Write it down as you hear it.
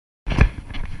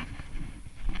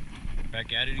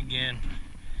Back at it again.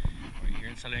 We're here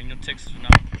in Saleno, Texas now,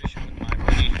 fishing with my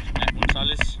buddy Matt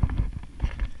Gonzalez.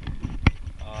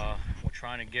 We're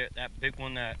trying to get that big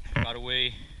one that got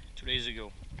away 2 days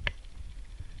ago.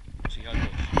 See how it goes.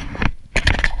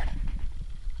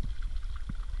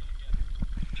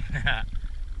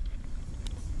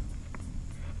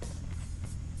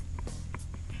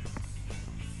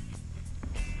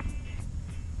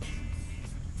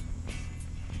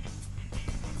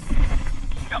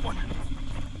 Got one.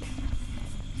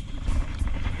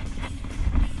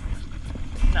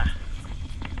 Nah.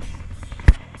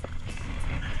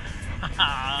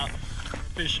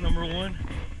 Fish number one.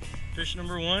 Fish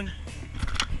number one.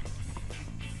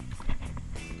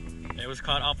 It was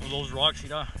caught off of those rocks,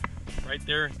 right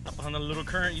there, up on the little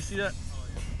current. You see that? Oh,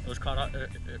 yeah. It was caught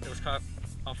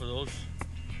off of those.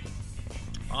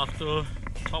 Off the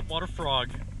topwater frog.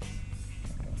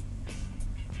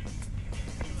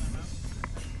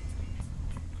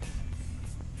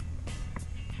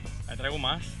 Ahí traigo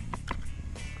más.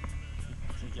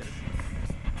 Si quieres.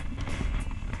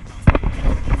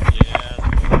 Yes.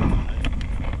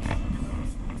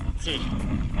 Sí.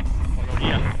 Por la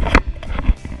orilla.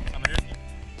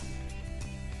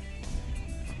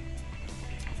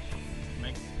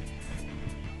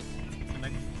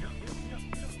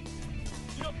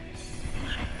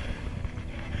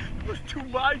 There's 2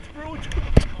 bites, bro.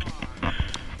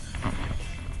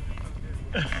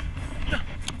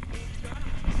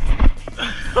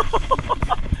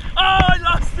 Oh, I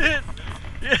lost it!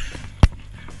 Yeah.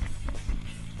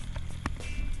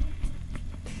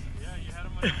 Yeah, you had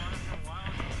him on the water for a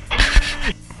while.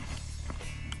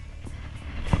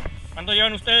 ¿Cuánto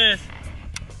llevan ustedes?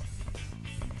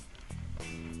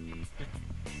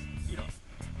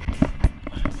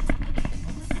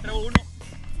 Traigo uno.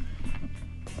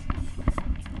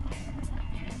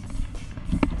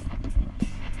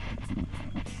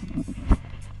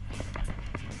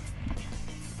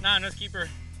 Nah, no es keeper.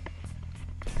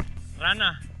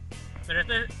 Rana. Pero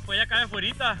este fue de acá de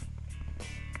afuerita.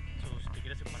 So, si te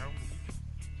quieres separar un poquito.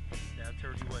 That's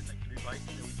already what, like 3 bites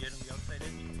that we get on the outside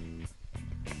edge?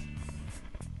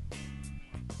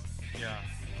 Yeah.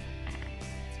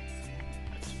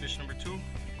 That's fish number 2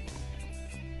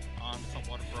 on the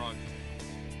saltwater frog.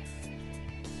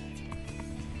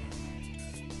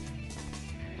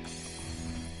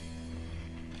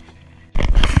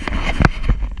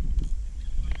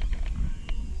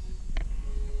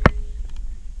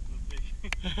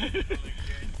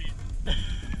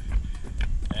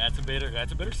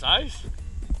 That's a better size.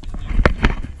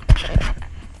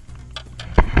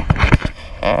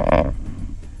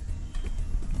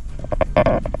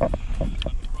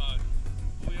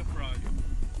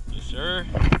 Yes, sir.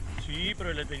 Sí,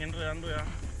 pero le estoy enredando ya.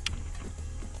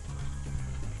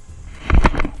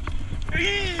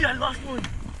 ¡Ay! I lost one.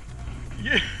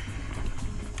 Yeah.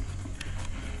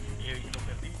 Y lo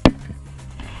perdí.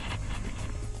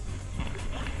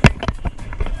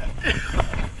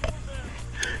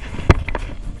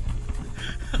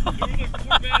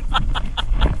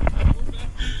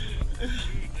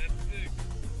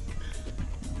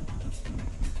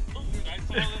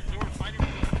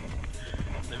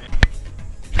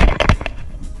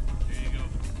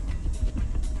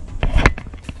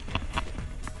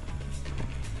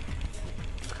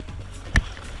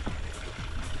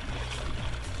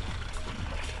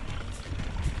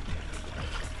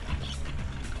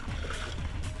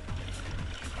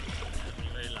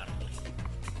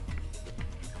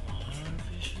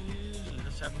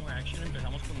 Have more action.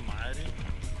 Empezamos con madre.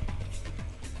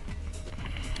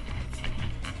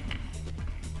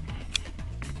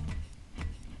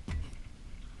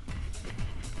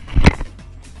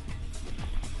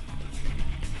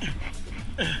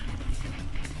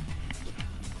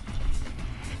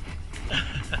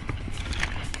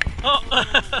 Oh.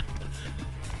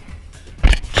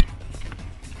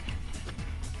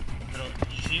 Pero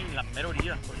sí, la mera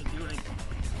orilla, por eso digo, voy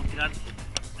a tirar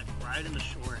like right in the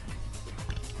shore.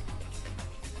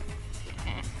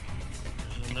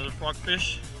 Another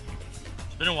frogfish.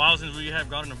 It's been a while since we have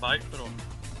gotten a bite, pero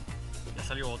ya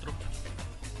salió otro.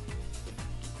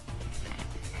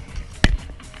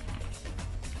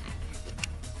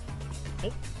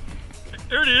 Oh,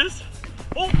 there it is.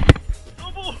 Oh,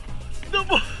 double,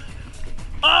 double.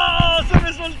 Ah, se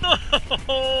me soltó.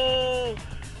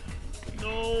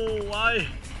 No, why?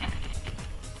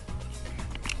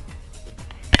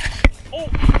 Oh,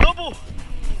 double.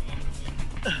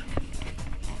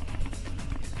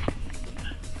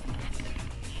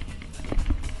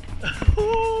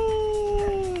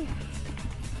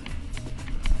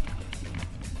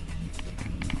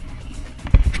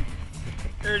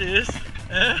 There it is.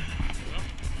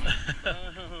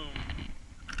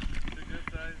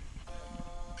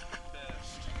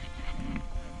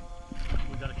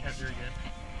 here again.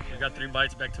 We got 3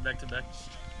 bites back to back to back.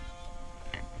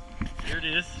 Here it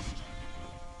is.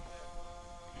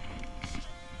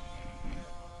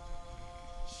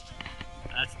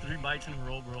 That's 3 bites in a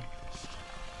row, bro.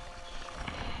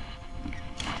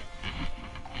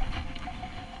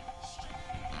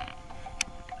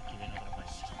 Aquí viene otra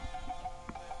bite.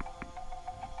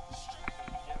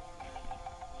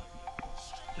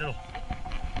 Little.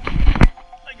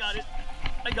 I got it.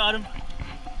 I got him.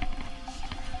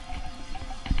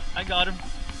 I got him.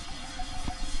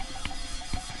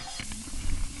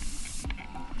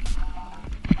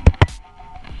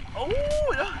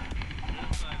 Oh, yeah.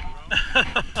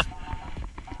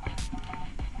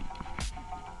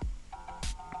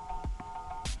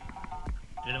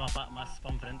 Tira más pa'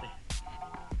 enfrente.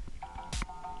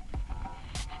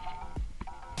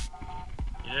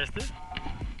 Mira este.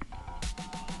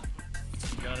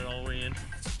 Got it all the way in.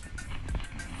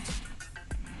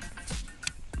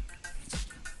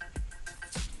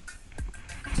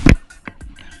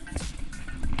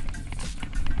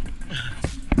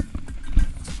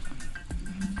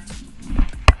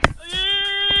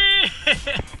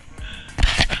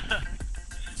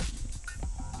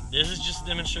 This is just a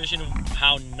demonstration of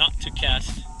how not to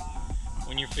cast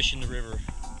when you're fishing the river.